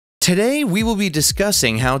Today, we will be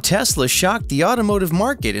discussing how Tesla shocked the automotive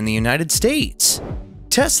market in the United States.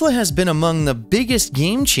 Tesla has been among the biggest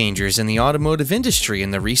game changers in the automotive industry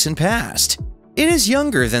in the recent past. It is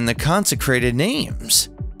younger than the consecrated names.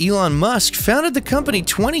 Elon Musk founded the company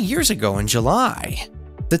 20 years ago in July.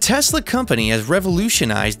 The Tesla company has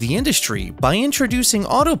revolutionized the industry by introducing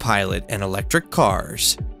autopilot and electric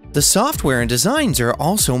cars. The software and designs are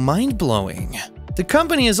also mind-blowing. The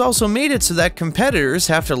company has also made it so that competitors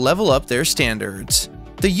have to level up their standards.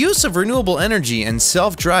 The use of renewable energy and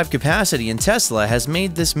self-drive capacity in Tesla has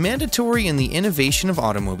made this mandatory in the innovation of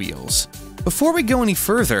automobiles. Before we go any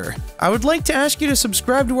further, I would like to ask you to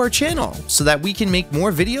subscribe to our channel so that we can make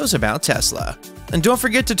more videos about Tesla. And don't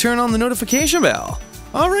forget to turn on the notification bell.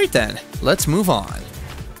 Alright then, let's move on.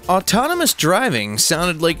 Autonomous driving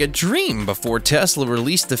sounded like a dream before Tesla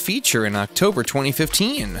released the feature in October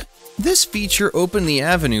 2015. This feature opened the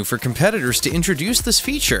avenue for competitors to introduce this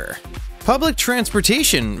feature. Public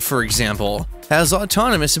transportation, for example, has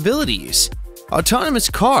autonomous abilities. Autonomous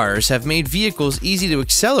cars have made vehicles easy to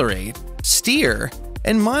accelerate, steer,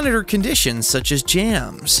 and monitor conditions such as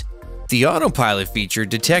jams. The autopilot feature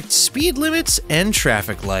detects speed limits and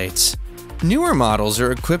traffic lights. Newer models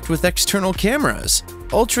are equipped with external cameras,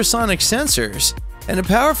 ultrasonic sensors, and a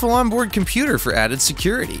powerful onboard computer for added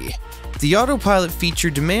security. The autopilot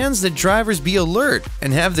feature demands that drivers be alert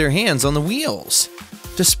and have their hands on the wheels.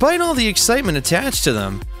 Despite all the excitement attached to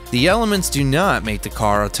them, the elements do not make the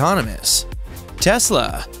car autonomous.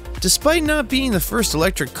 Tesla, despite not being the first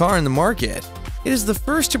electric car in the market, it is the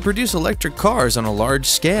first to produce electric cars on a large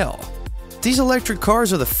scale. These electric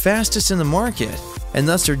cars are the fastest in the market, and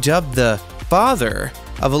thus are dubbed the father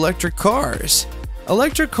of electric cars.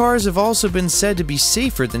 Electric cars have also been said to be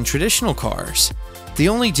safer than traditional cars. The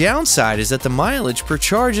only downside is that the mileage per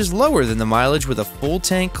charge is lower than the mileage with a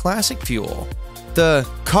full-tank classic fuel. The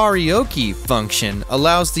karaoke function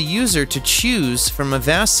allows the user to choose from a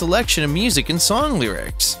vast selection of music and song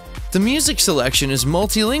lyrics. The music selection is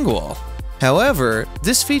multilingual. However,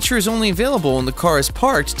 this feature is only available when the car is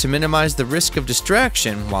parked to minimize the risk of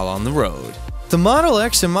distraction while on the road. The Model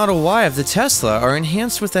X and Model Y of the Tesla are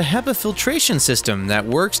enhanced with a HEPA filtration system that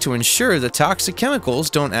works to ensure that toxic chemicals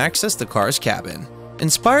don't access the car's cabin.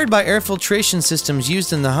 Inspired by air filtration systems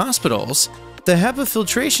used in the hospitals, the HEPA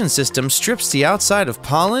filtration system strips the outside of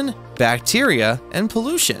pollen, bacteria, and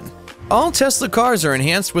pollution. All Tesla cars are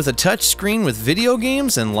enhanced with a touch screen with video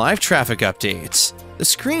games and live traffic updates. The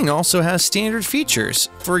screen also has standard features,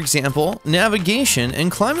 for example, navigation and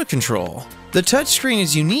climate control. The touchscreen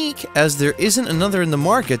is unique as there isn't another in the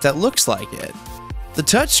market that looks like it. The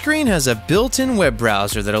touchscreen has a built-in web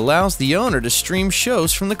browser that allows the owner to stream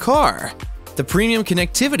shows from the car. The premium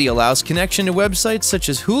connectivity allows connection to websites such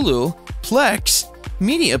as Hulu, Plex,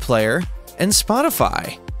 Media Player, and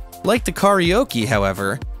Spotify. Like the karaoke,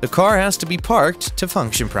 however, the car has to be parked to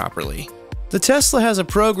function properly. The Tesla has a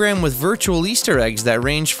program with virtual Easter eggs that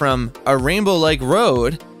range from a rainbow-like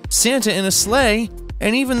road, Santa in a sleigh,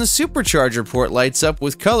 and even the supercharger port lights up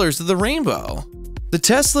with colors of the rainbow. The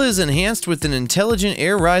Tesla is enhanced with an intelligent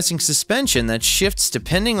air-rising suspension that shifts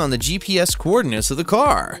depending on the GPS coordinates of the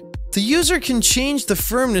car. The user can change the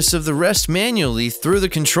firmness of the rest manually through the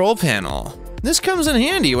control panel. This comes in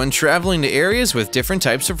handy when traveling to areas with different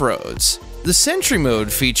types of roads. The Sentry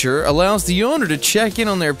Mode feature allows the owner to check in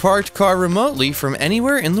on their parked car remotely from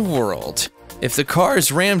anywhere in the world. If the car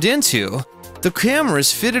is rammed into, the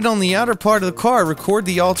cameras fitted on the outer part of the car record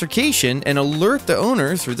the altercation and alert the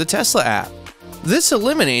owner through the Tesla app. This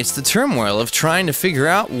eliminates the turmoil of trying to figure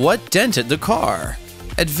out what dented the car.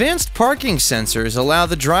 Advanced parking sensors allow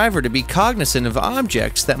the driver to be cognizant of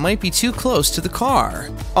objects that might be too close to the car.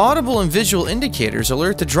 Audible and visual indicators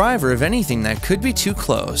alert the driver of anything that could be too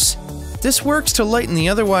close. This works to lighten the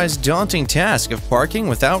otherwise daunting task of parking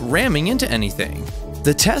without ramming into anything.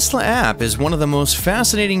 The Tesla app is one of the most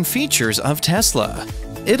fascinating features of Tesla.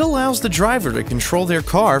 It allows the driver to control their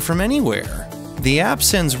car from anywhere. The app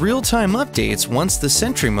sends real-time updates once the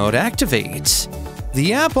Sentry Mode activates.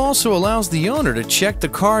 The app also allows the owner to check the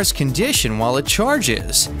car's condition while it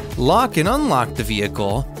charges, lock and unlock the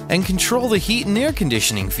vehicle, and control the heat and air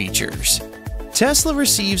conditioning features. Tesla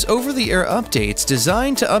receives over-the-air updates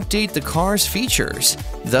designed to update the car's features,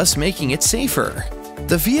 thus making it safer.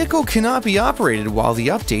 The vehicle cannot be operated while the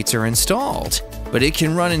updates are installed, but it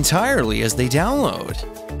can run entirely as they download.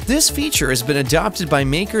 This feature has been adopted by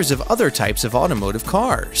makers of other types of automotive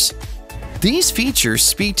cars. These features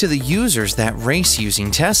speak to the users that race using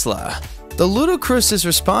Tesla. The Ludicrous is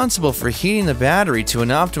responsible for heating the battery to an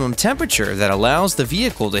optimum temperature that allows the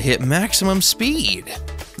vehicle to hit maximum speed.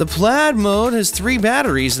 The Plaid mode has 3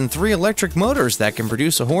 batteries and 3 electric motors that can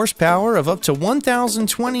produce a horsepower of up to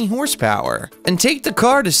 1,020 horsepower and take the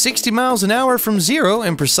car to 60 miles an hour from 0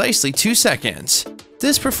 in precisely 2 seconds.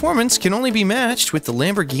 This performance can only be matched with the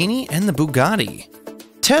Lamborghini and the Bugatti.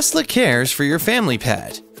 Tesla cares for your family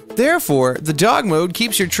pet. Therefore, the dog mode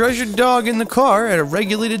keeps your treasured dog in the car at a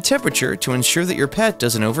regulated temperature to ensure that your pet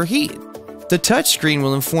doesn't overheat. The touchscreen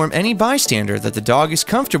will inform any bystander that the dog is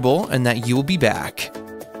comfortable and that you will be back.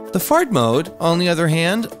 The fart mode, on the other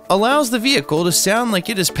hand, allows the vehicle to sound like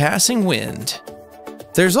it is passing wind.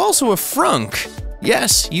 There's also a frunk.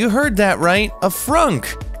 Yes, you heard that right, a frunk.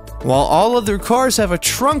 While all other cars have a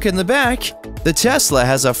trunk in the back, the Tesla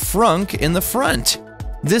has a frunk in the front.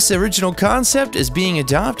 This original concept is being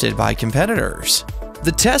adopted by competitors.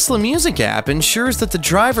 The Tesla Music app ensures that the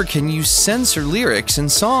driver can use censor lyrics in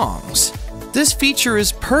songs. This feature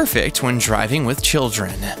is perfect when driving with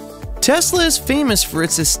children. Tesla is famous for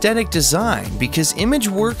its aesthetic design because image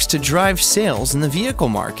works to drive sales in the vehicle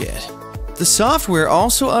market. The software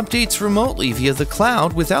also updates remotely via the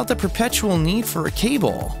cloud without the perpetual need for a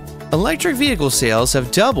cable. Electric vehicle sales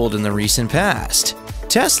have doubled in the recent past.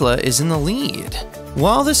 Tesla is in the lead.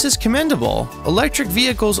 While this is commendable, electric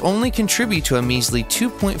vehicles only contribute to a measly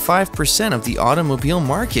 2.5% of the automobile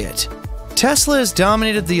market. Tesla has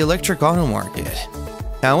dominated the electric auto market.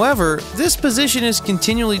 However, this position is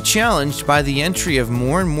continually challenged by the entry of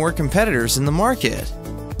more and more competitors in the market.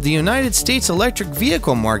 The United States electric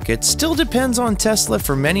vehicle market still depends on Tesla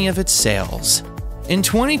for many of its sales. In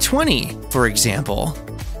 2020, for example,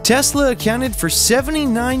 Tesla accounted for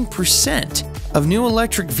 79% of new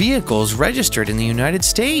electric vehicles registered in the United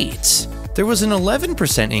States. There was an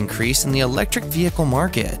 11% increase in the electric vehicle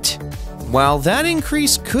market. While that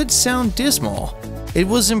increase could sound dismal, it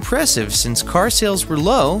was impressive since car sales were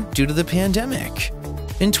low due to the pandemic.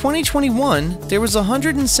 In 2021, there was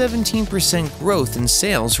 117% growth in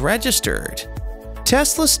sales registered.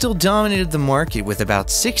 Tesla still dominated the market with about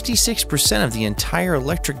 66% of the entire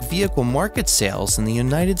electric vehicle market sales in the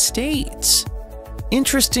United States.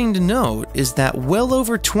 Interesting to note is that well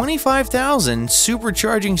over 25,000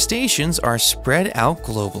 supercharging stations are spread out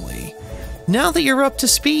globally. Now that you're up to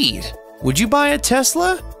speed, would you buy a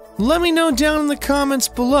Tesla? Let me know down in the comments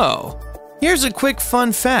below. Here's a quick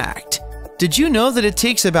fun fact. Did you know that it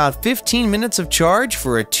takes about 15 minutes of charge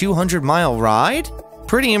for a 200-mile ride?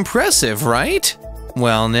 Pretty impressive, right?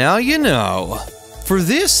 Well, now you know. For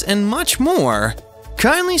this and much more,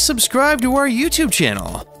 kindly subscribe to our YouTube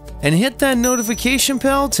channel and hit that notification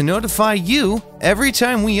bell to notify you every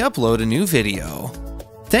time we upload a new video.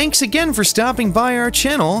 Thanks again for stopping by our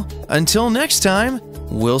channel. Until next time,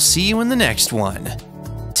 we'll see you in the next one.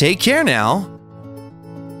 Take care now.